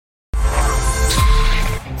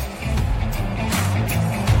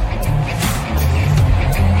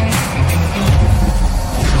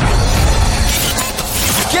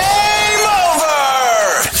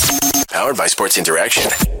Sports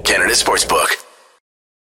Interaction, Canada Sportsbook.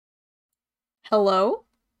 Hello?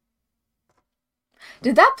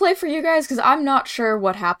 Did that play for you guys? Because I'm not sure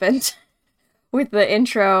what happened with the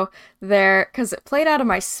intro there, because it played out of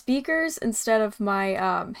my speakers instead of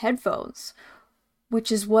my headphones,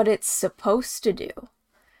 which is what it's supposed to do.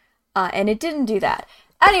 And it didn't do that.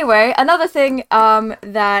 Anyway, another thing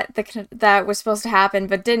that was supposed to happen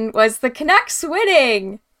but didn't was the Canucks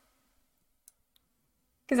winning!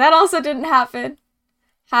 Because that also didn't happen.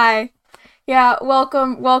 Hi. Yeah,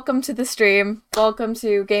 welcome to the stream. Welcome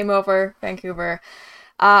to Game Over Vancouver.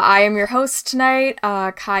 I am your host tonight,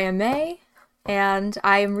 Kaya May, and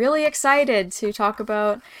I am really excited to talk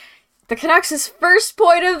about the Canucks' first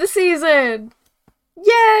point of the season!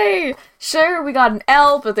 Yay! Sure, we got an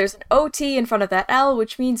L, but there's an OT in front of that L,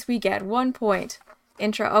 which means we get 1 point.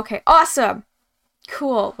 Intro, okay, awesome!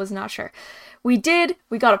 Cool, was not sure. We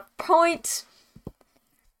got a point.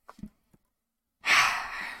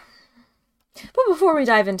 But before we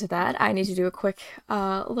dive into that, I need to do a quick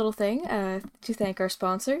little thing to thank our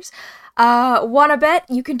sponsors. Wanna bet?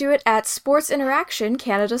 You can do it at Sports Interaction,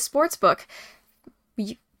 Canada Sportsbook.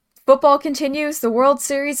 Football continues, the World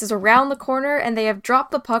Series is around the corner, and they have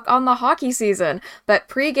dropped the puck on the hockey season. Bet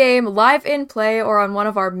pre-game, live in play, or on one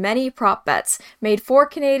of our many prop bets. Made for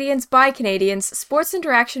Canadians by Canadians, Sports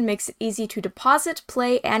Interaction makes it easy to deposit,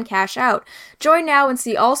 play, and cash out. Join now and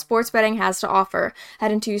see all sports betting has to offer.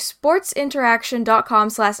 Head into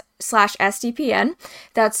sportsinteraction.com/SDPN.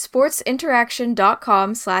 That's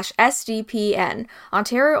sportsinteraction.com/SDPN.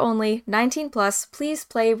 Ontario only, 18+, please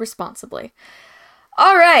play responsibly.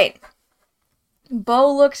 Alright.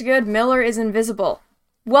 Bo looked good. Miller is invisible.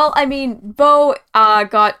 Well, I mean, Bo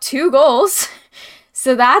got 2 goals.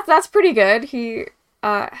 So that's pretty good. He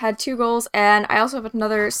had 2 goals, and I also have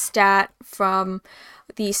another stat from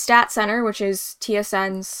the Stat Center, which is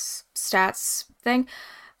TSN's stats thing.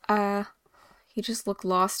 He just looked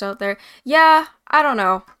lost out there. Yeah, I don't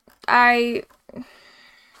know. I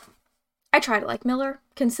try to like Miller,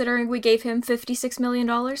 considering we gave him $56 million.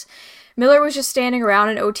 Miller was just standing around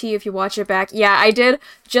in OT if you watch it back. Yeah, I did.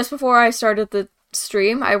 Just before I started the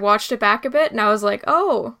stream, I watched it back a bit, and I was like,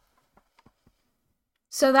 oh.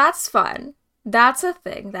 So that's fun. That's a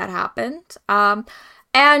thing that happened.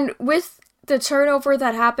 And with the turnover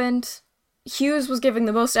that happened, Hughes was giving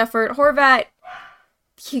the most effort. Horvat,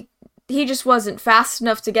 he just wasn't fast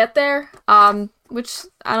enough to get there. Which,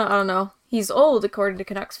 I don't know. He's old, according to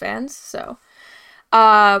Canucks fans, so.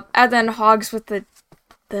 And then Hogs with the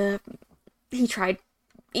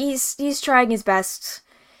he's trying his best.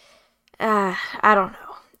 I don't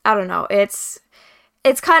know. It's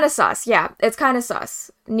kind of sus. Yeah, it's kind of sus.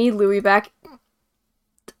 Need Louis back.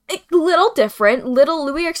 A little different.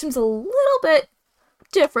 Louis Ekstrom's a little bit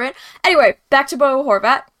different. Anyway, back to Bo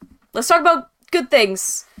Horvat. Let's talk about good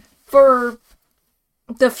things for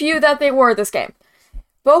the few that they were this game.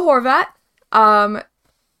 Bo Horvat,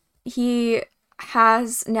 he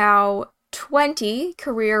has now 20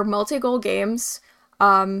 career multi-goal games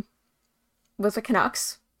with the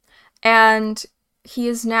Canucks, and he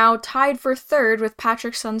is now tied for 3rd with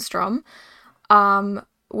Patrick Sundstrom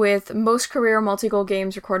with most career multi-goal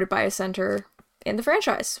games recorded by a center in the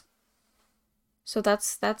franchise. So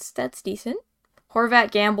that's decent.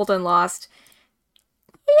 Horvat gambled and lost.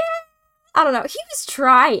 Yeah, I don't know. He was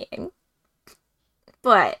trying,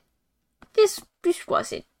 but this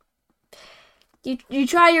wasn't. You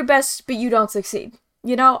try your best, but you don't succeed.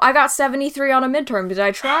 You know, I got 73 on a midterm. Did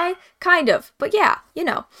I try? Kind of. But yeah, you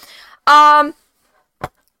know.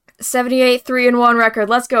 78, 3-1 record.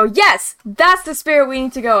 Let's go. Yes! That's the spirit we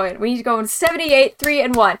need to go in. We need to go in 78,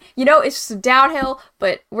 3-1. You know, it's just downhill,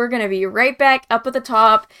 but we're gonna be right back up at the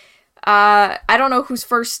top. I don't know who's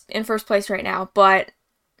in first place right now, but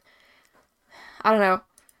I don't know.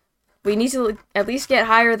 We need to at least get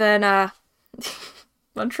higher than,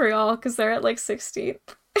 Montreal, because they're at like 16th,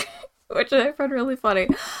 which I find really funny.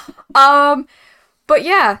 But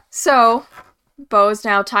yeah, so Bo is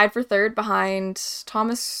now tied for 3rd behind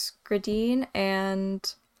Thomas Gradin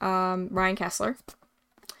and Ryan Kessler.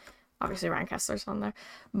 Obviously Ryan Kessler's on there.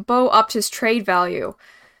 Bo upped his trade value.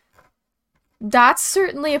 That's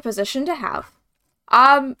certainly a position to have.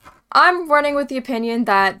 I'm running with the opinion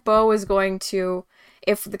that Bo is going to,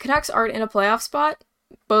 if the Canucks aren't in a playoff spot,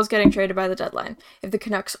 Bo's getting traded by the deadline. If the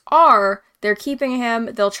Canucks are, they're keeping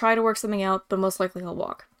him, they'll try to work something out, but most likely he'll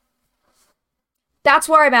walk. That's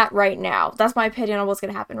where I'm at right now. That's my opinion on what's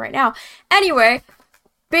going to happen right now. Anyway,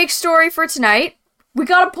 big story for tonight. We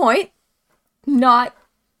got a point. Not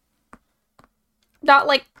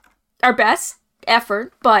like our best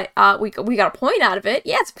effort, but we got a point out of it.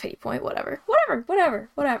 Yeah, it's a pity point. Whatever.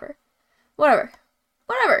 Whatever.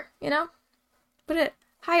 Whatever, you know? But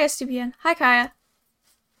hi STPN. Hi Kaya.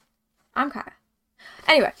 I'm Kaya.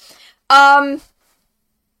 Anyway,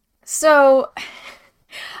 so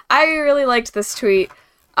I really liked this tweet.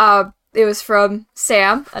 It was from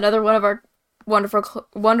Sam, another one of our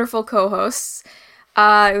wonderful co-hosts.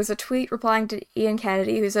 It was a tweet replying to Ian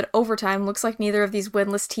Kennedy, who said, "Overtime, looks like neither of these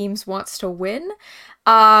winless teams wants to win."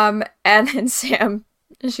 And then Sam,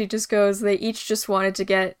 she just goes, "They each just wanted to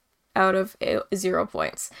get out of 0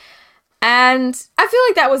 points." And I feel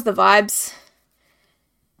like that was the vibes.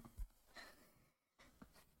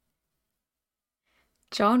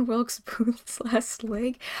 John Wilkes Booth's last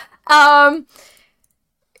leg.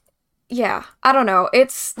 Yeah, I don't know.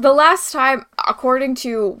 It's the last time, according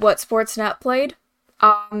to what Sportsnet played,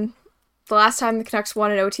 the last time the Canucks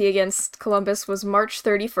won an OT against Columbus was March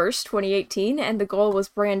 31st, 2018, and the goal was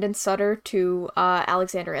Brandon Sutter to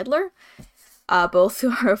Alexander Edler, both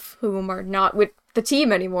of whom are not with the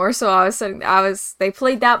team anymore. So they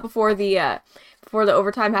played that before the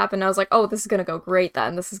overtime happened. I was like, oh, this is gonna go great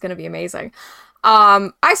then. This is gonna be amazing.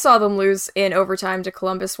 I saw them lose in overtime to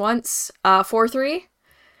Columbus once, 4-3.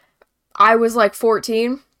 I was like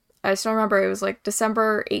 14. I still remember it was like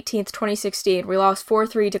December 18th, 2016. We lost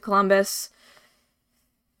 4-3 to Columbus.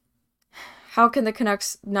 How can the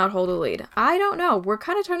Canucks not hold a lead? I don't know. We're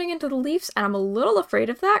kind of turning into the Leafs, and I'm a little afraid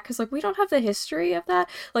of that, because, like, we don't have the history of that.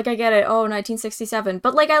 Like, I get it, 1967.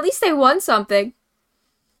 But, like, at least they won something.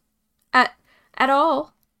 At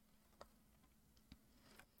all.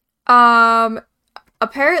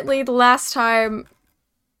 Apparently the last time,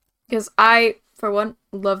 because I, for one,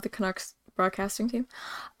 love the Canucks broadcasting team,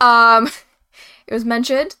 it was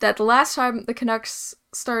mentioned that the last time the Canucks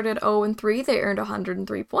started 0-3, they earned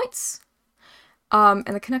 103 points. And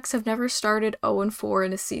the Canucks have never started 0-4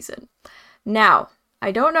 in a season. Now,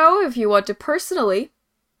 I don't know if you want to personally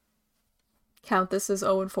count this as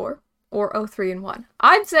 0-4 or 0-3-1.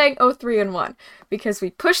 I'm saying 0-3-1 because we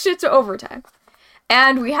pushed it to overtime.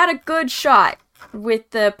 And we had a good shot with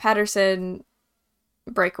the Patterson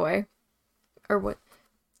breakaway. Or what?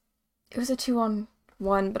 It was a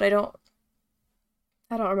 2-on-1, but I don't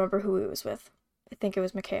remember who it was with. I think it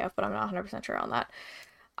was Mikheyev, but I'm not 100% sure on that.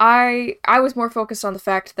 I was more focused on the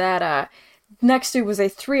fact that next to was a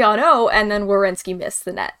 3-on-0, and then Werenski missed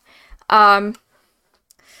the net.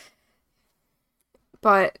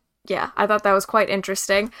 But yeah, I thought that was quite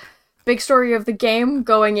interesting. Big story of the game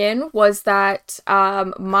going in was that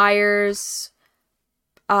Tyler Myers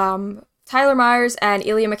and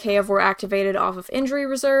Ilya Mikheyev were activated off of injury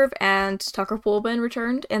reserve, and Tucker Poolman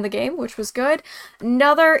returned in the game, which was good.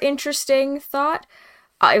 Another interesting thought,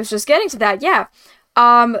 I was just getting to that, yeah.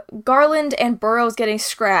 Garland and Burrows getting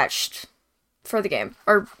scratched for the game,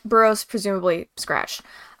 or Burrows presumably scratched.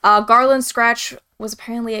 Garland's scratch was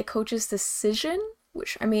apparently a coach's decision,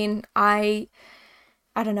 which, I mean, I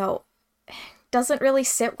don't know, doesn't really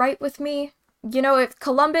sit right with me. You know, if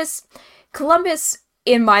Columbus,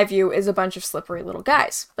 in my view, is a bunch of slippery little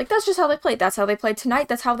guys. Like, that's just how they played. That's how they played tonight.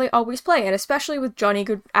 That's how they always play. And especially with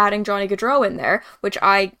adding Johnny Gaudreau in there, which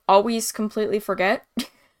I always completely forget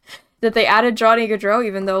that they added Johnny Gaudreau,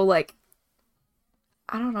 even though, like,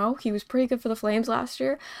 I don't know, he was pretty good for the Flames last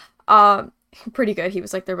year. Pretty good. He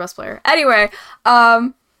was, like, their best player. Anyway,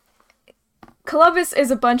 Columbus is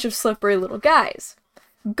a bunch of slippery little guys.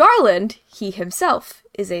 Garland, he himself,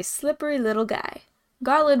 is a slippery little guy.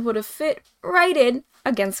 Garland would have fit right in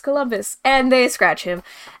against Columbus, and they scratch him.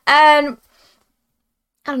 And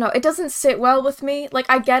I don't know, it doesn't sit well with me. Like,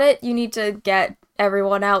 I get it, you need to get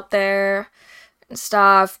everyone out there and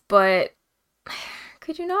stuff, but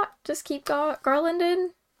could you not just keep Garland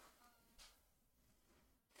in?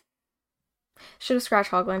 Should have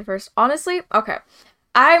scratched Hogland first. Honestly, okay.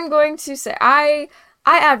 I'm going to say I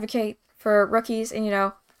advocate for rookies and, you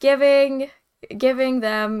know, giving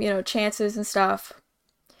them, you know, chances and stuff.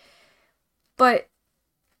 But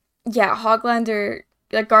yeah,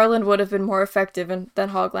 Garland would have been more effective than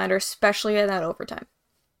Hoglander, especially in that overtime.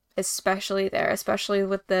 Especially there, especially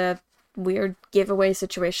with the weird giveaway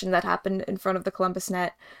situation that happened in front of the Columbus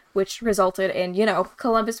net, which resulted in, you know,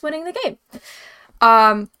 Columbus winning the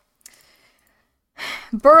game.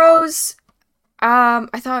 Burrows, I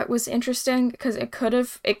thought it was interesting because it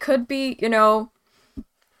could be, you know,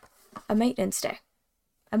 a maintenance day.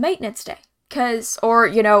 Or,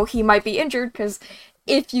 you know, he might be injured because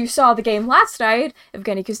if you saw the game last night,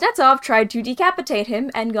 Evgeny Kuznetsov tried to decapitate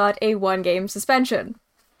him and got a 1-game suspension.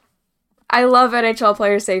 I love NHL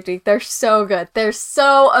player safety. They're so good. They're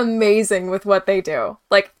so amazing with what they do.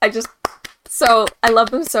 Like, I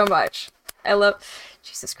love them so much.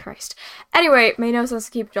 Jesus Christ. Anyway, Manos has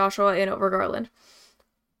to keep Joshua in over Garland.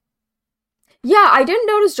 Yeah, I didn't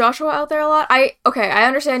notice Joshua out there a lot. I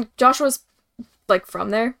understand Joshua's like from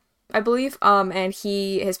there, I believe. And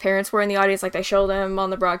his parents were in the audience, like they showed him on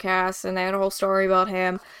the broadcast and they had a whole story about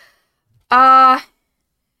him. Uh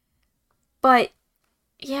but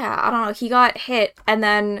yeah, I don't know. He got hit, and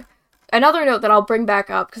then another note that I'll bring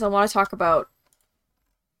back up because I want to talk about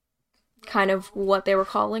kind of what they were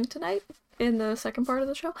calling tonight in the second part of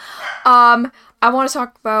the show. I want to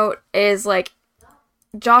talk about is like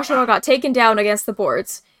Joshua got taken down against the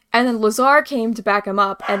boards, and then Lazar came to back him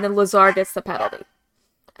up, and then Lazar gets the penalty.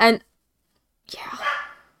 And yeah,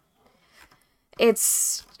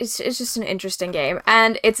 it's just an interesting game,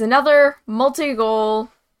 and it's another multi-goal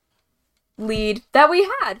lead that we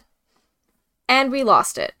had, and we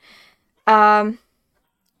lost it. A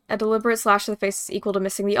deliberate slash to the face is equal to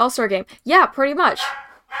missing the All-Star game. Yeah, pretty much.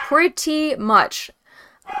 Pretty much.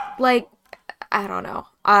 Like, I don't know.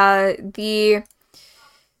 The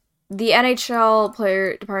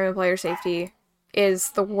NHL Department of Player Safety is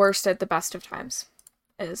the worst at the best of times,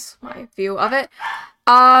 is my view of it.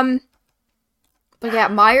 But yeah,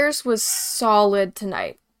 Myers was solid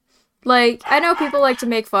tonight. Like, I know people like to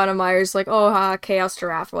make fun of Myers, like, oh, Chaos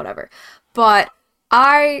Giraffe, whatever. But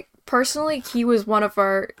I, personally, he was one of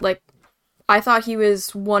our, like, I thought he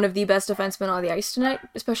was one of the best defensemen on the ice tonight,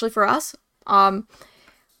 especially for us.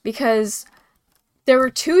 Because there were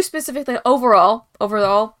two specific things. Overall,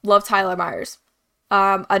 love Tyler Myers.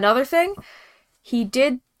 Another thing, he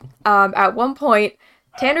did, at one point,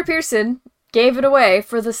 Tanner Pearson gave it away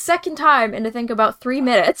for the second time in, I think, about 3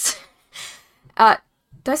 minutes.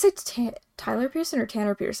 Did I say Tyler Pearson or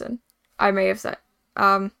Tanner Pearson? I may have said.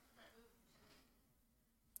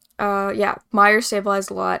 Yeah, Myers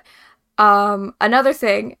stabilized a lot. Another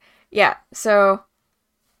thing, yeah, so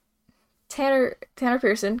Tanner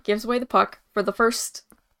Pearson gives away the puck for the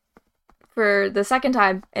second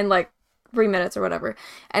time in like 3 minutes or whatever.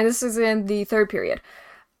 And this is in the third period.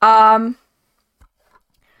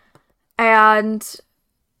 And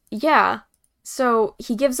yeah, so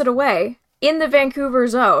he gives it away in the Vancouver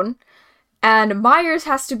zone, and Myers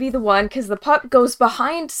has to be the one, because the puck goes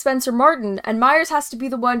behind Spencer Martin, and Myers has to be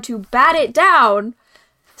the one to bat it down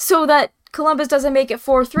so that Columbus doesn't make it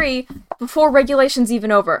 4-3 before regulation's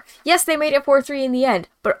even over. Yes, they made it 4-3 in the end,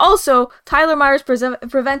 but also Tyler Myers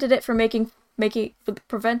prevented it from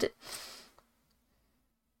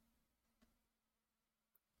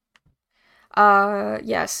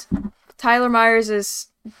yes. Tyler Myers'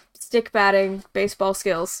 stick batting baseball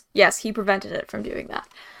skills. Yes, he prevented it from doing that.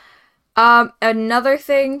 Another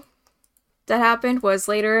thing that happened was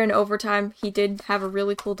later in overtime, he did have a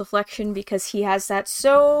really cool deflection because he has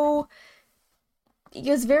he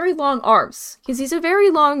has very long arms. Because he's a very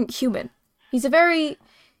long human. He's a very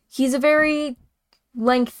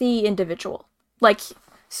lengthy individual. Like,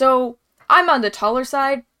 so I'm on the taller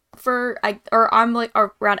side I'm like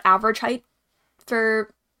around average height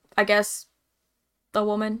for, I guess, a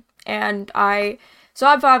woman. And I'm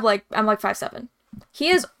 5'7". He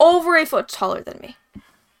is over a foot taller than me.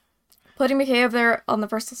 Putting McKay up there on the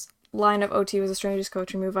first line of OT was the strangest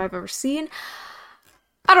coaching move I've ever seen.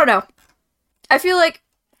 I don't know. I feel like,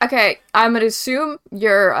 okay, I'm gonna assume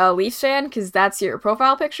you're a Leafs fan, because that's your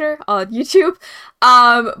profile picture on YouTube.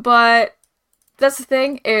 But that's the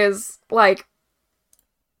thing, is, like,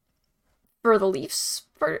 for the Leafs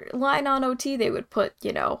line on OT, they would put,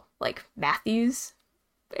 like, Matthews.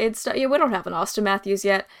 Yeah, we don't have an Austin Matthews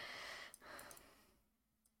yet.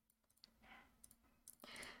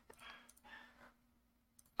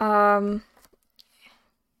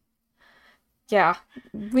 Yeah,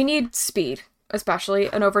 we need speed, especially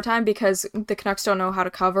in overtime, because the Canucks don't know how to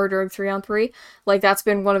cover during 3-on-3. Like, that's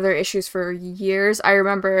been one of their issues for years. I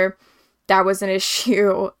remember that was an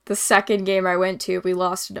issue the second game I went to. We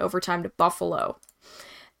lost in overtime to Buffalo.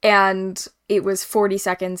 And it was 40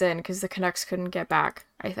 seconds in because the Canucks couldn't get back,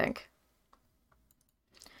 I think.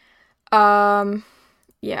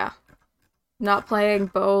 Yeah. Not playing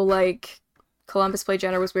Bo like Columbus played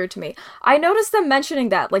Jenner was weird to me. I noticed them mentioning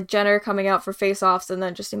that, like Jenner coming out for face-offs and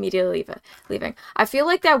then just immediately leaving. I feel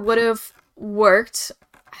like that would have worked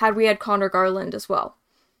had we had Connor Garland as well.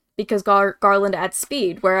 Because Garland adds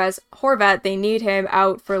speed, whereas Horvat, they need him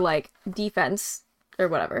out for, like, defense, or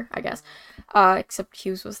whatever, I guess. Except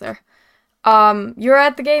Hughes was there. You're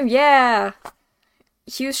at the game? Yeah!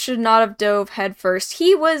 Hughes should not have dove head first.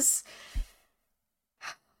 He looked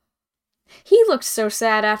so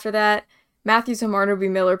sad after that. Matthews and Marner be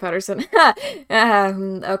Miller Pettersson.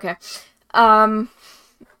 Okay.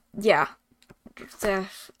 Yeah.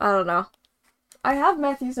 I don't know. I have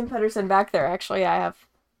Matthews and Pettersson back there, actually. I have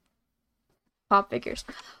pop figures.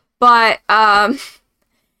 But,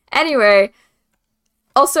 anyway,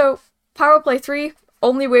 Also, power play 3,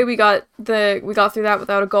 only way we got through that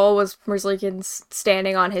without a goal was Merzlikins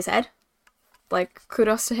standing on his head. Like,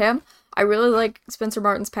 kudos to him. I really like Spencer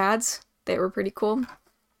Martin's pads. They were pretty cool.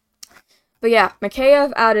 But yeah,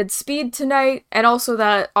 Mikheyev added speed tonight, and also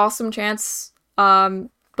that awesome chance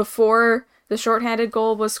before the shorthanded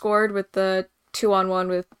goal was scored with the 2-on-1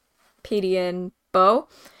 with Petey and Bo.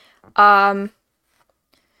 3-0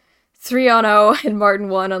 and Martin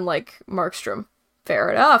won on, like, Markstrom. Fair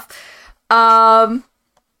enough. But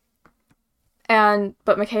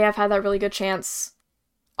Mikheyev had that really good chance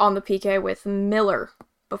on the PK with Miller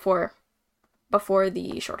before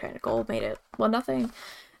the shorthanded goal made it 1-0.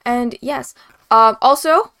 And yes,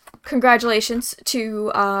 also, congratulations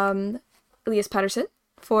to Elias Pettersson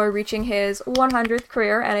for reaching his 100th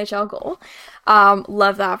career NHL goal.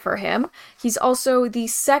 Love that for him. He's also the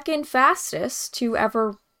second fastest to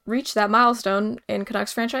ever reach that milestone in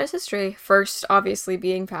Canucks franchise history. First, obviously,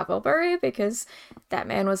 being Pavel Bure, because that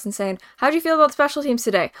man was insane. How do you feel about special teams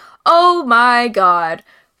today? Oh my god.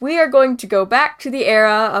 We are going to go back to the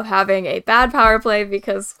era of having a bad power play,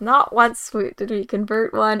 because not once did we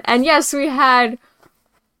convert one. And yes, we had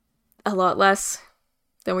a lot less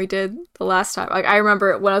than we did the last time. Like, I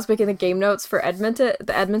remember when I was making the game notes for the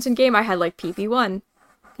Edmonton game, I had like PP1,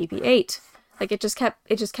 PP8. Like, it just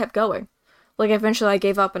kept going. Like, eventually I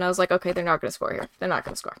gave up and I was like, okay, they're not going to score here. They're not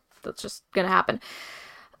going to score. That's just going to happen.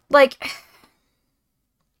 Like,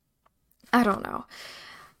 I don't know.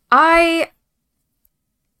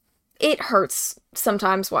 It hurts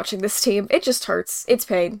sometimes watching this team. It just hurts. It's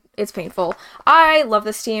pain. It's painful. I love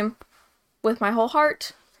this team with my whole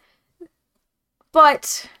heart.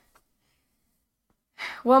 But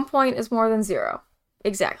 1 point is more than 0.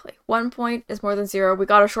 Exactly. 1 point is more than 0. We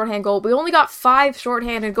got a shorthand goal. We only got 5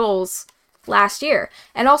 shorthanded goals last year.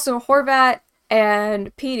 And also Horvat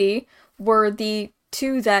and Petey were the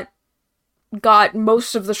 2 that got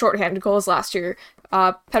most of the shorthanded goals last year.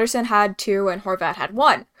 Pettersson had 2 and Horvat had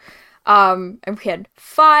 1. And we had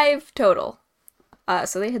 5 total.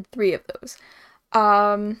 So they had 3 of those.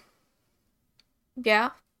 Yeah,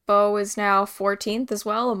 Bo is now 14th as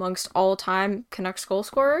well amongst all-time Canucks goal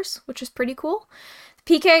scorers, which is pretty cool.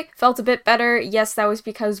 PK felt a bit better. Yes, that was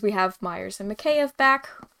because we have Myers and Mikheyev back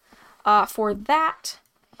for that.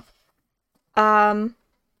 And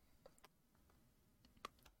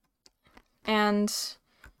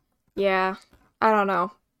yeah, I don't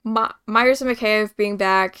know. Myers and Mikheyev being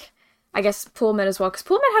back, I guess Pullman as well, because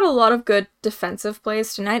Pullman had a lot of good defensive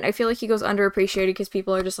plays tonight. I feel like he goes underappreciated because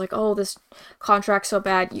people are just like, oh, this contract's so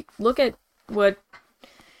bad. You look at what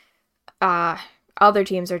other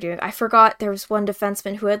teams are doing. I forgot there was one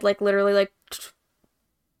defenseman who had literally like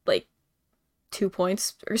 2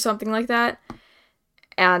 points or something like that,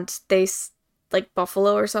 and they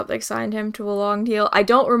Buffalo or something signed him to a long deal. I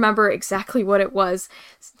don't remember exactly what it was.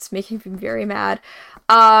 It's making me very mad.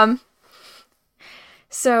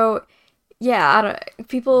 So yeah, I don't.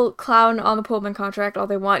 People clown on the Pullman contract all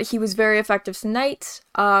they want. He was very effective tonight.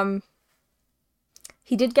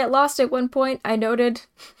 He did get lost at one point, I noted,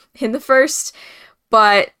 in the first,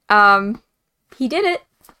 but he did it.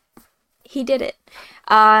 He did it.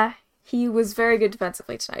 He was very good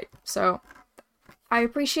defensively tonight, so I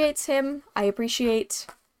appreciate him. I appreciate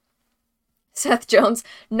Seth Jones.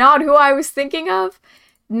 Not who I was thinking of.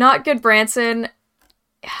 Not good Branson.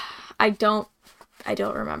 I don't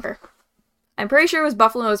remember. I'm pretty sure it was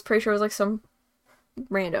Buffalo. I was pretty sure it was some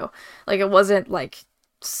rando. It wasn't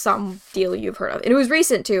some deal you've heard of. And it was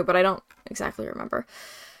recent too, but I don't exactly remember.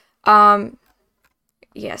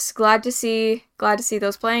 Yes, glad to see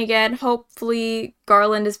those playing again. Hopefully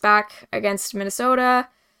Garland is back against Minnesota.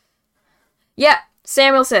 Yeah,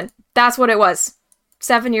 Samuelsson. That's what it was.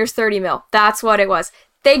 7 years, 30 mil. That's what it was.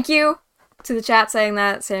 Thank you to the chat saying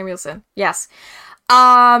that. Samuelsson. Yes.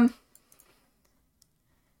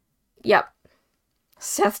 Yep.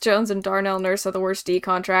 Seth Jones and Darnell Nurse are the worst D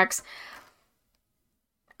contracts.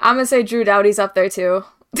 I'm gonna say Drew Doughty's up there too.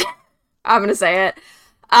 I'm gonna say it.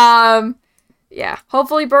 Yeah.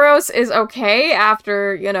 Hopefully Burroughs is okay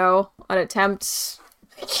after, an attempt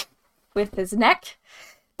with his neck.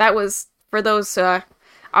 That was, for those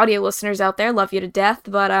audio listeners out there, love you to death,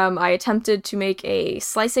 but I attempted to make a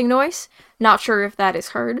slicing noise. Not sure if that is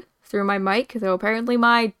heard through my mic, though apparently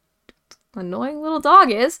my annoying little dog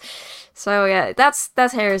is. So yeah, that's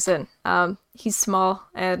Harrison. He's small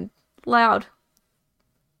and loud.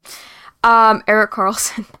 Erik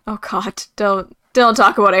Karlsson. Oh god, don't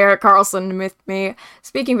talk about Erik Karlsson with me.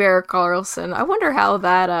 Speaking of Erik Karlsson, I wonder how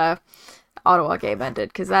that Ottawa game ended,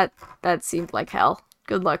 because that seemed like hell.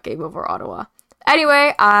 Good luck, Game Over Ottawa.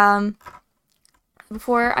 Anyway,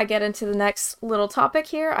 before I get into the next little topic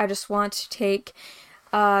here, I just want to take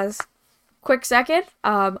a quick second.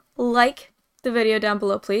 Like the video down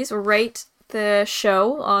below, please. Rate the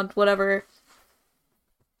show on whatever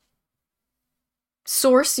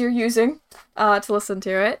source you're using to listen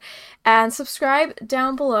to it. And subscribe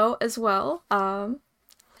down below as well.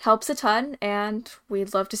 Helps a ton, and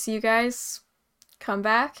we'd love to see you guys come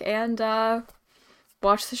back and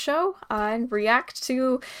watch the show and react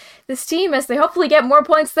to this team as they hopefully get more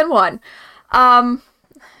points than one.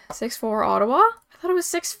 6-4 Ottawa? I thought it was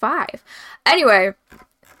 6-5. Anyway,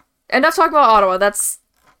 enough talking about Ottawa. That's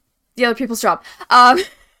the other people's job. I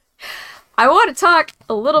want to talk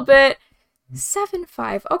a little bit.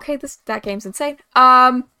 7-5. Okay, that game's insane.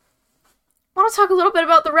 I want to talk a little bit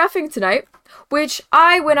about the reffing tonight, which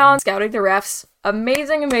I went on Scouting the Refs.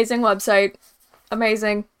 Amazing, amazing website.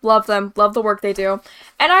 Amazing. Love them. Love the work they do.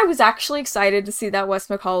 And I was actually excited to see that Wes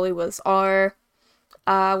McCauley was our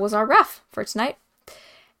ref for tonight.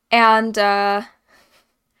 And they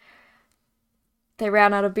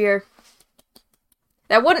ran out of beer.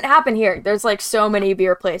 That wouldn't happen here. There's like so many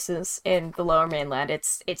beer places in the Lower Mainland.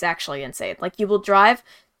 It's actually insane. Like, you will drive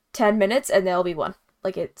 10 minutes and there'll be one.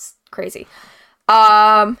 Like, it's crazy.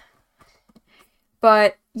 But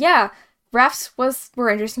yeah, refs were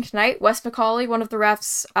interesting tonight. Wes McCauley, one of the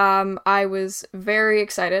refs. I was very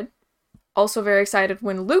excited. Also very excited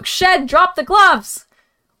when Luke Shen dropped the gloves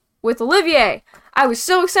with Olivier. I was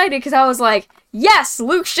so excited because I was like, yes,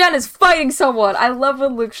 Luke Shen is fighting someone. I love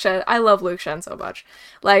Luke Shen so much.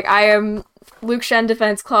 Like, I am Luke Shen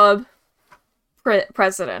Defense Club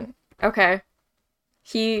president. Okay.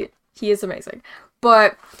 He is amazing.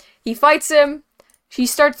 But he fights him. He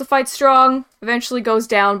starts the fight strong, eventually goes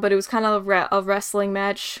down, but it was kind of a wrestling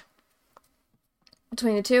match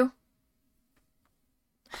between the two.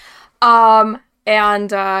 And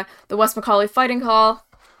the Wes McCauley fighting call,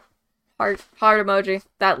 heart emoji,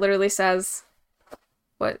 that literally says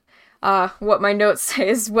what my notes say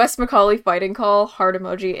is Wes McCauley fighting call, heart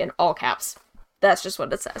emoji in all caps. That's just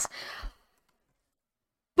what it says.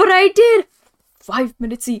 But I did 5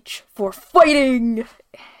 minutes each for fighting.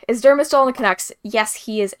 Is Dermot still on the Canucks? Yes,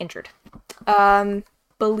 he is injured.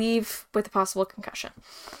 Believe with a possible concussion.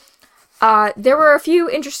 There were a few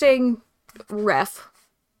interesting ref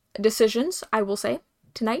decisions, I will say,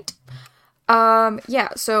 tonight. Yeah,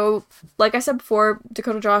 so, like I said before,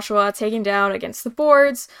 Dakota Joshua taken down against the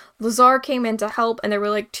boards. Lazar came in to help, and there were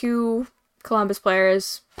like 2 Columbus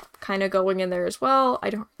players kind of going in there as well. I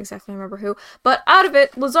don't exactly remember who. But out of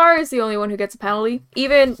it, Lazar is the only one who gets a penalty.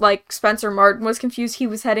 Even, like, Spencer Martin was confused. He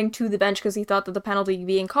was heading to the bench because he thought that the penalty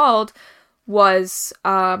being called was,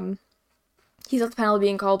 on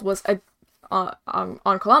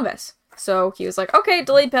Columbus. So he was like, okay,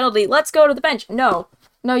 delayed penalty, let's go to the bench. No,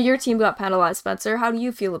 your team got penalized, Spencer. How do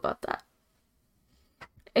you feel about that?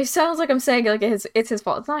 It sounds like I'm saying, like, it's his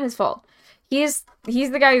fault. It's not his fault. He's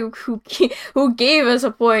the guy who gave us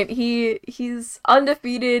a point. He's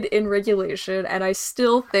undefeated in regulation, and I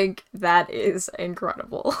still think that is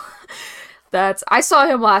incredible. I saw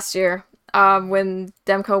him last year, when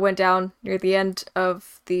Demko went down near the end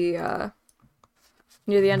of the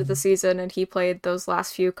season, and he played those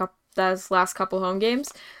last couple home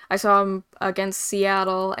games. I saw him against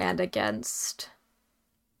Seattle and against,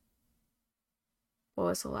 what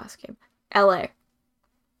was the last game? LA.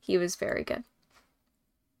 He was very good.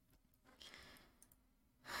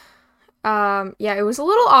 Yeah, it was a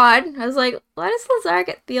little odd. I was like, why does Lazar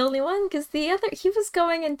get the only one? Because he was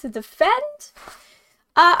going in to defend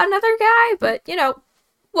another guy, but, you know,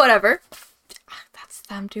 whatever. That's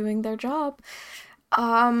them doing their job.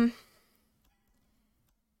 I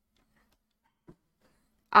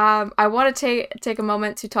want to take a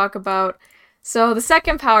moment to talk about, so the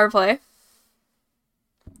second power play.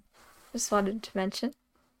 Just wanted to mention.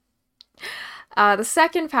 The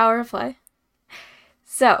second power play.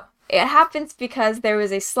 So, it happens because there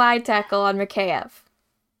was a slide tackle on Mikheyev.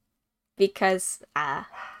 Because,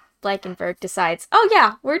 Blankenberg decides, oh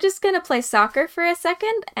yeah, we're just gonna play soccer for a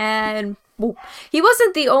second, and whoop. He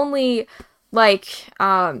wasn't the only,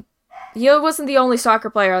 he wasn't the only soccer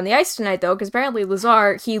player on the ice tonight, though, because apparently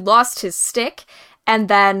Lazar, he lost his stick, and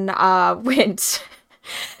then, went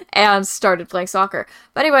and started playing soccer.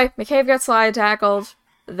 But anyway, Mikheyev got slide tackled.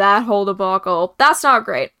 That whole debacle. That's not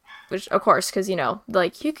great. Which, of course, because, you know,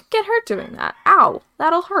 like, you could get hurt doing that. Ow,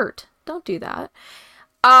 that'll hurt. Don't do that.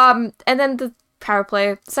 And then the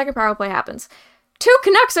second power play happens. 2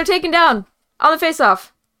 Canucks are taken down on the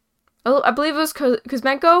faceoff. I believe it was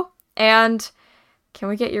Kuzmenko, and can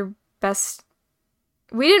we get your best?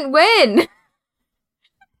 We didn't win!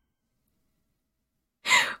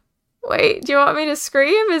 Wait, do you want me to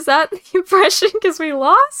scream? Is that the impression because we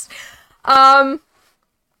lost? I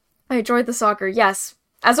enjoyed the soccer, yes.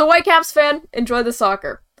 As a Whitecaps fan, enjoy the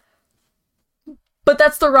soccer. But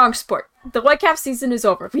that's the wrong sport. The Whitecaps season is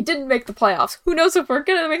over. We didn't make the playoffs. Who knows if we're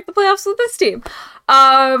gonna make the playoffs with this team?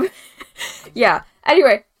 Yeah.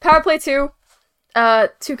 Anyway, power play 2.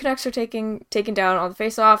 Two Canucks are taken down on the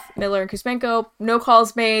face-off. Miller and Kuzmenko. No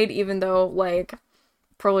calls made, even though, like,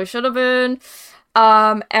 probably should have been.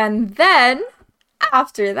 And then,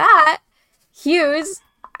 after that, Hughes,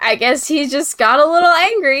 I guess he just got a little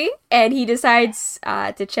angry, and he decides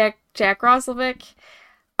to check Jack Roslovic,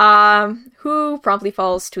 who promptly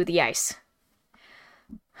falls to the ice.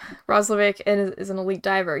 Roslovic is an elite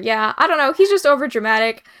diver. Yeah, I don't know, he's just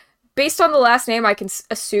overdramatic. Based on the last name, I can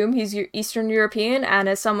assume he's Eastern European, and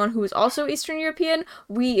as someone who is also Eastern European,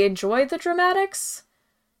 we enjoy the dramatics.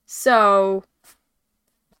 So,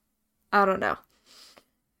 I don't know.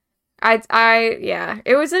 Yeah,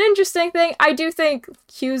 it was an interesting thing. I do think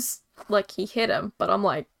Hughes, like, he hit him, but I'm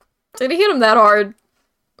like, did he hit him that hard?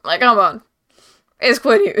 Like, come on. It's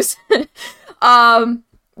Quinn Hughes.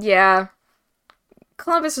 Yeah.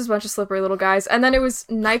 Columbus was a bunch of slippery little guys. And then it was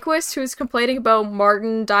Nyquist who was complaining about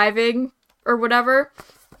Martin diving or whatever.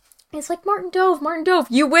 It's like, Martin dove.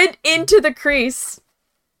 You went into the crease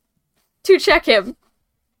to check him.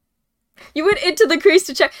 You went into the crease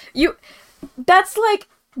to check. That's like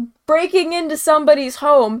breaking into somebody's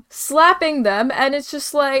home, slapping them, and it's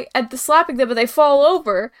just like, slapping them, but they fall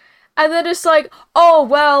over. And then it's like, oh,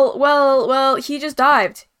 well, he just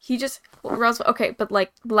dived. Okay, but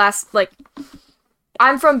like,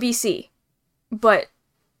 I'm from BC, but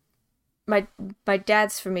my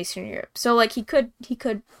dad's from Eastern Europe, so like he could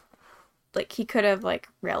have like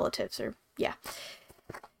relatives or yeah.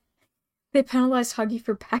 They penalized Huggy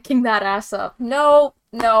for backing that ass up. No,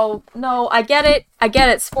 I get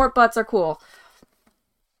it. Sport butts are cool.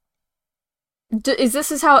 If this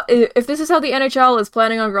is how the NHL is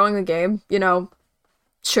planning on growing the game,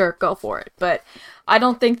 sure, go for it. But I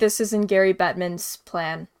don't think this is in Gary Bettman's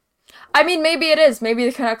plan. I mean, maybe it is. Maybe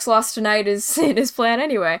the Canucks lost tonight is in his plan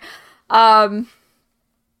anyway. Yeah.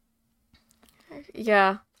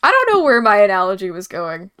 I don't know where my analogy was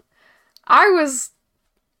going. I was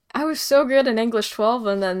so good in English 12,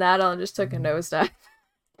 and then that all just took a nosedive.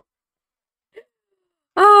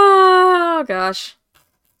 Oh, gosh.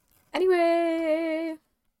 Anyway.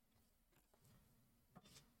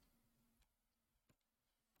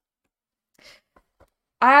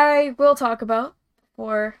 I will talk about,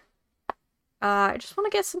 I just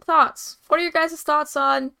want to get some thoughts. What are your guys' thoughts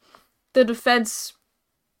on the defense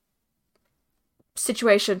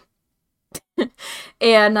situation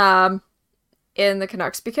and in the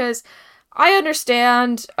Canucks? Because I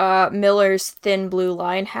understand Miller's thin blue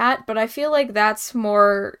line hat, but I feel like that's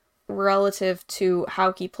more relative to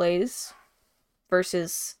how he plays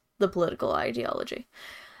versus the political ideology.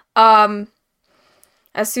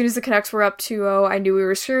 As soon as the Canucks were up 2-0, I knew we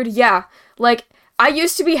were screwed. Yeah, like, I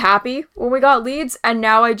used to be happy when we got leads, and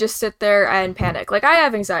now I just sit there and panic. Like, I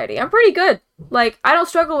have anxiety. I'm pretty good. Like, I don't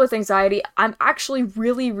struggle with anxiety. I'm actually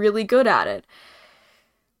really, really good at it.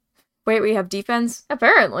 Wait, we have defense?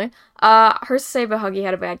 Apparently. Hurst to say but Huggy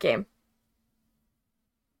had a bad game.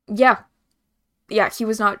 Yeah, he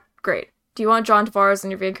was not great. Do you want John Tavares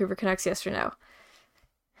in your Vancouver Canucks, yes or no?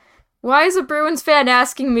 Why is a Bruins fan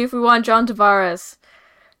asking me if we want John Tavares?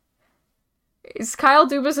 Is Kyle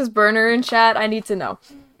Dubas' burner in chat? I need to know.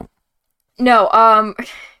 No,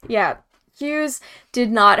 yeah. Hughes did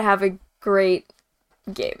not have a great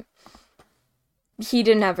game. He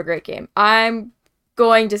didn't have a great game. I'm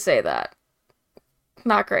going to say that.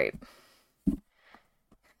 Not great.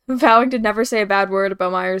 Vowing to never say a bad word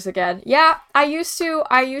about Myers again. Yeah, I used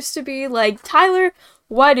to be like, Tyler,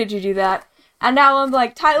 why did you do that? And now I'm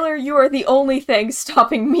like, Tyler, you are the only thing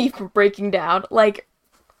stopping me from breaking down. Like,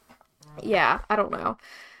 yeah, I don't know.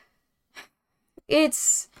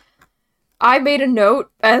 I made a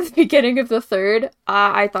note at the beginning of the third.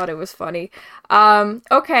 I thought it was funny.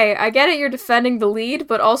 Okay, I get it, you're defending the lead,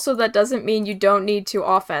 but also that doesn't mean you don't need to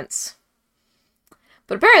offense.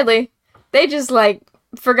 But apparently, they just, like,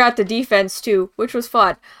 forgot the defense too, which was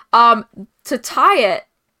fun. To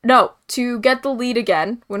get the lead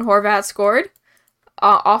again when Horvat scored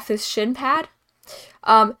off his shin pad.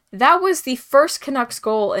 That was the first Canucks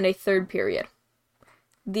goal in a third period.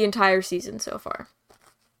 The entire season so far.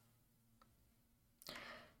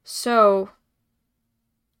 So,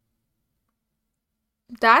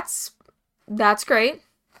 that's great.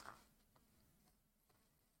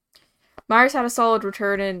 Myers had a solid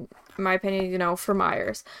return, in my opinion, for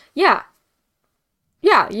Myers. Yeah,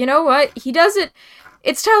 you know what? He doesn't...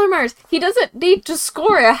 It's Tyler Myers. He doesn't need to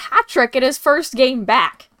score a hat trick in his first game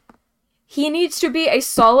back. He needs to be a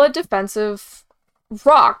solid defensive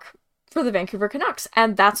rock for the Vancouver Canucks,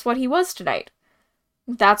 and that's what he was tonight.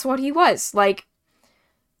 That's what he was. Like,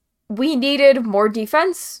 we needed more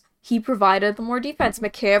defense. He provided the more defense.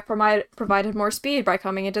 Mikheyev provided more speed by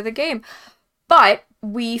coming into the game. But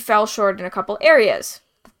we fell short in a couple areas.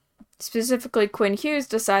 Specifically, Quinn Hughes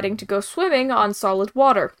deciding to go swimming on solid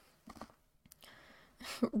water.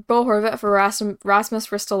 Bo Horvat for Rasmus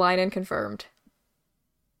Ristolainen confirmed.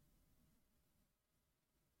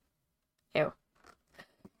 Ew.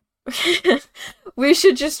 We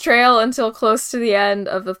should just trail until close to the end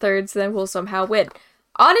of the thirds, then we'll somehow win.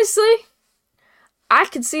 Honestly, I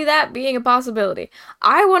could see that being a possibility.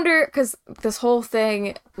 I wonder, because this whole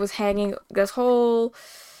thing was hanging, this whole,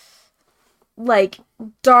 like,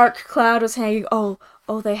 dark cloud was hanging. Oh,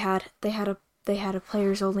 they had a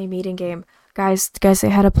players only meeting game. Guys, they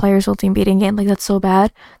had a players only meeting game. Like, that's so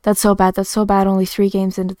bad. That's so bad. Only 3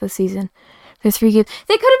 games into the season. There's 3 games.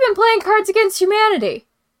 They could have been playing Cards Against Humanity.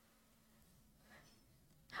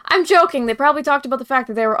 I'm joking. They probably talked about the fact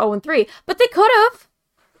that they were 0-3, but they could have.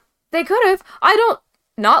 I don't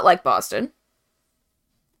not like Boston.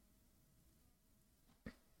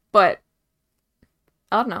 But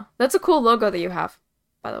I don't know. That's a cool logo that you have,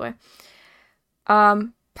 by the way.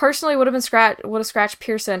 Personally would have scratched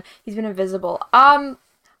Pearson. He's been invisible.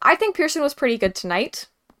 I think Pearson was pretty good tonight.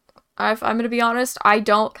 I'm gonna be honest. I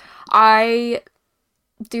do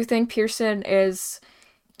think Pearson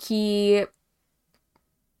he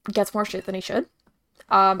gets more shit than he should.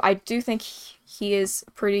 I do think he is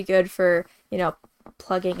pretty good for,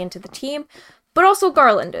 plugging into the team, but also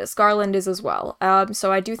Garland is as well.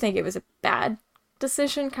 So I do think it was a bad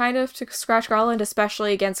decision kind of to scratch Garland,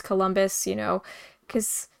 especially against Columbus,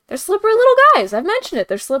 because they're slippery little guys. I've mentioned it.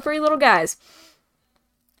 They're slippery little guys.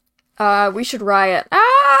 We should riot.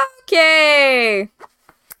 Okay.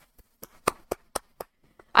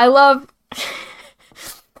 I love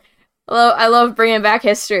bringing back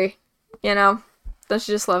history, Don't you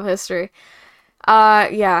just love history?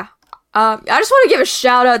 Yeah. I just want to give a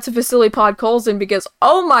shout out to Vasily Podkolzin because,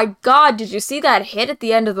 oh my god, did you see that hit at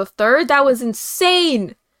the end of the third? That was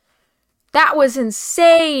insane!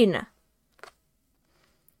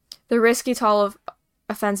 The risky, tall,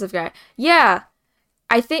 offensive guy. Yeah.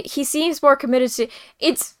 I think he seems more committed to...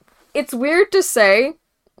 It's weird to say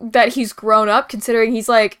that he's grown up, considering he's,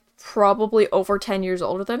 probably over 10 years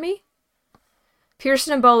older than me.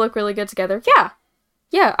 Pearson and Bo look really good together.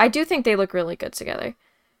 Yeah, I do think they look really good together.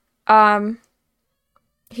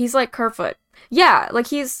 He's like Kerfoot. Yeah,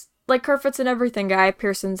 he's like Kerfoot's an everything guy,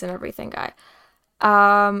 Pearson's an everything guy.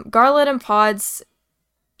 Garland and Pods,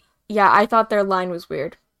 yeah, I thought their line was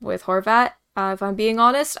weird with Horvat. If I'm being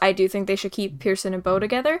honest, I do think they should keep Pearson and Bo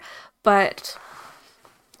together, and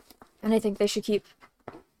I think they should keep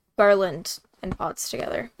Garland and Pods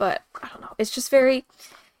together, but I don't know. It's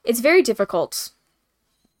very difficult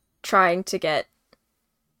trying to get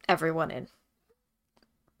everyone in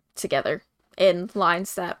together in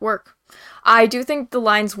lines that work. I do think the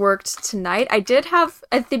lines worked tonight. I did have,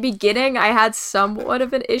 at the beginning, I had somewhat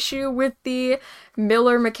of an issue with the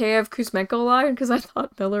Miller, Mikheyev, Kuzmenko line, because I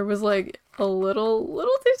thought Miller was, a little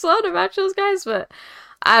too slow to match those guys, but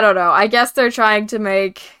I don't know. I guess they're trying to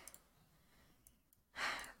make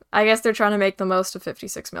the most of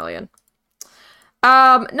 $56 million.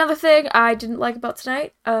 Another thing I didn't like about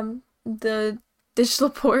tonight, the digital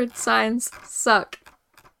board signs suck.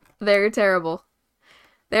 They're terrible.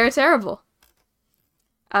 They're terrible.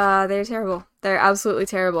 They're absolutely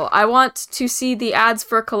terrible. I want to see the ads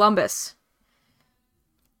for Columbus.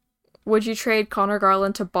 Would you trade Connor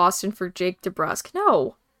Garland to Boston for Jake DeBrusk?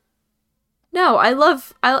 No, I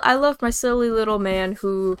love my silly little man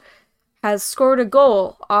who has scored a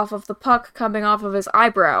goal off of the puck coming off of his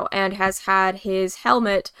eyebrow and has had his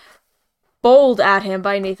helmet bowled at him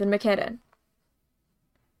by Nathan MacKinnon.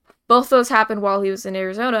 Both those happened while he was in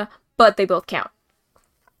Arizona, but they both count.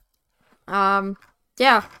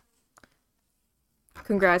 Yeah.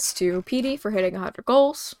 Congrats to Petey for hitting 100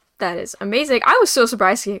 goals. That is amazing. I was so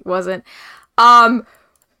surprised he wasn't.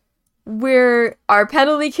 Where our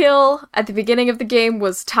penalty kill at the beginning of the game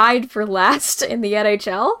was tied for last in the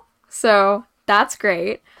NHL. So, that's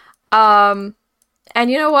great. And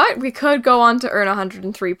you know what? We could go on to earn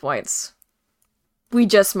 103 points. We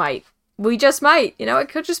just might. It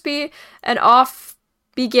could just be an off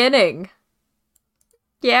beginning.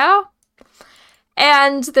 Yeah?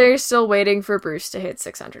 And they're still waiting for Bruce to hit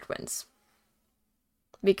 600 wins.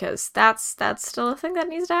 Because that's still a thing that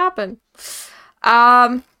needs to happen.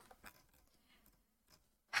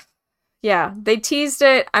 Yeah, they teased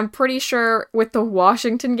it, I'm pretty sure, with the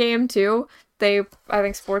Washington game, too. I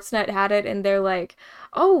think Sportsnet had it, and they're like,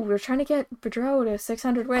 oh, we're trying to get Boudreaux to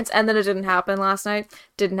 600 wins, and then it didn't happen last night.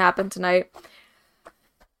 Didn't happen tonight.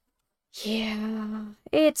 Yeah,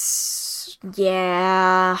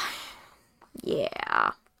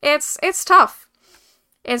 yeah. It's tough.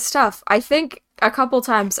 It's tough. I think a couple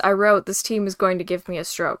times I wrote, this team is going to give me a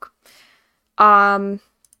stroke.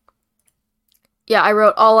 Yeah, I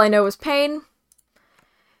wrote, all I know is pain.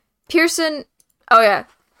 Pearson, oh yeah,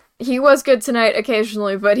 he was good tonight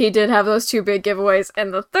occasionally, but he did have those 2 big giveaways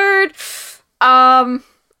in the third.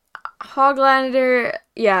 Hoglander,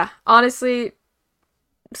 yeah, honestly,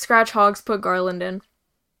 scratch Hogs, put Garland in.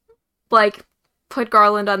 Like, put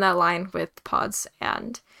Garland on that line with Pods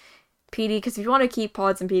and PD, because if you want to keep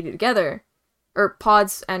Pods and PD together, or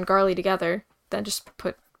Pods and Garly together, then just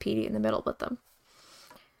put PD in the middle with them.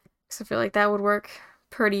 Because I feel like that would work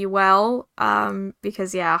pretty well,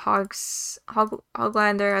 because yeah,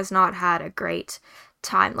 Hoglander has not had a great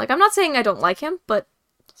time. Like, I'm not saying I don't like him, but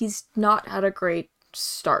he's not had a great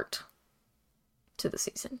start to the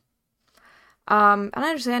season. And I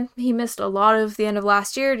understand he missed a lot of the end of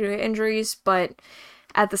last year due to injuries, but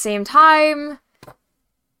at the same time,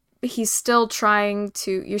 you're still trying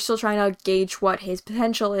to gauge what his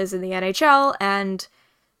potential is in the NHL, and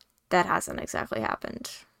that hasn't exactly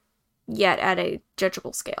happened yet at a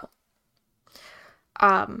judgeable scale.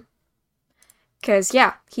 Because,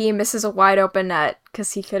 yeah, he misses a wide open net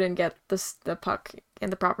because he couldn't get the puck in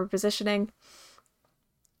the proper positioning.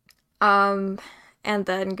 And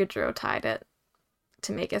then Gaudreau tied it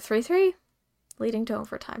to make it 3-3, leading to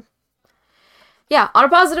overtime. Yeah, on a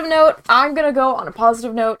positive note, I'm gonna go on a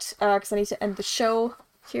positive note, because I need to end the show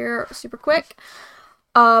here super quick.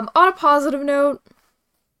 On a positive note,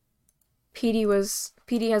 PD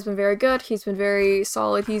has been very good. He's been very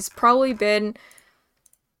solid. He's probably been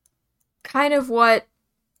kind of what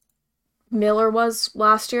Miller was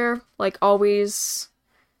last year. Like, always,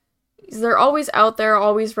 they're always out there,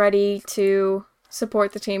 always ready to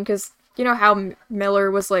support the team, because you know how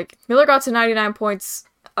Miller was like, Miller got to 99 points,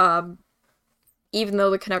 even though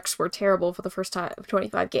the Canucks were terrible for the first time of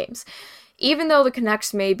 25 games. Even though the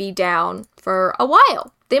Canucks may be down for a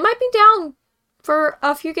while. They might be down for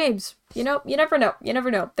a few games. You know, you never know. You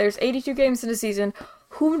never know. There's 82 games in a season.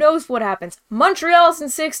 Who knows what happens? Montreal's in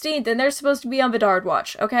 16th, and they're supposed to be on Bedard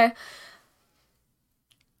watch, okay?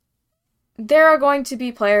 There are going to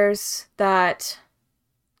be players that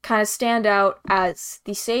kind of stand out as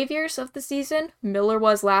the saviors of the season. Miller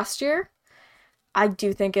was last year. I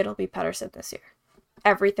do think it'll be Pettersson this year.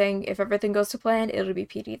 If everything goes to plan, it'll be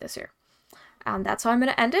PD this year. And that's how I'm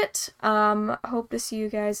going to end it. Hope to see you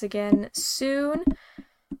guys again soon.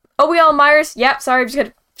 OEL Myers. Yep, sorry, I'm just going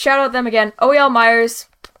to shout out them again. OEL Myers.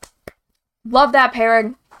 Love that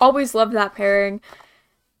pairing. Always loved that pairing.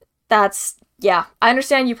 Yeah, I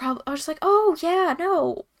understand you probably, I was just like, oh, yeah,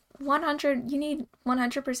 no. 100, you need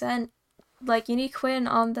 100%. Like, you need Quinn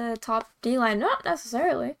on the top D-line. Not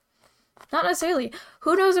necessarily. Not necessarily.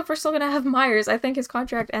 Who knows if we're still gonna have Myers? I think his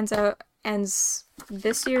contract ends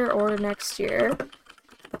this year or next year.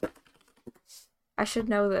 I should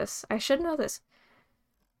know this.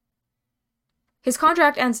 His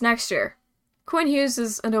contract ends next year. Quinn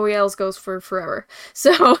Hughes and OEL's goes for forever.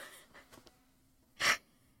 So,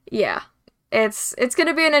 yeah. It's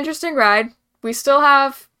gonna be an interesting ride. We still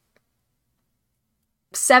have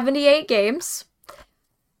 78 games.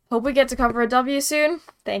 Hope we get to cover a W soon.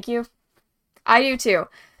 Thank you. I do too.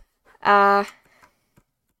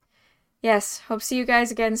 Yes, hope to see you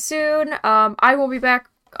guys again soon. I will be back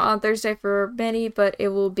on Thursday for Benny, but it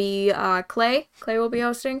will be Clay. Clay will be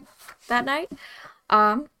hosting that night.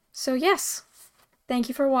 So yes, thank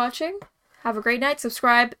you for watching. Have a great night.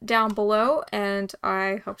 Subscribe down below, and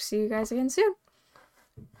I hope to see you guys again soon.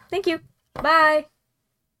 Thank you. Bye.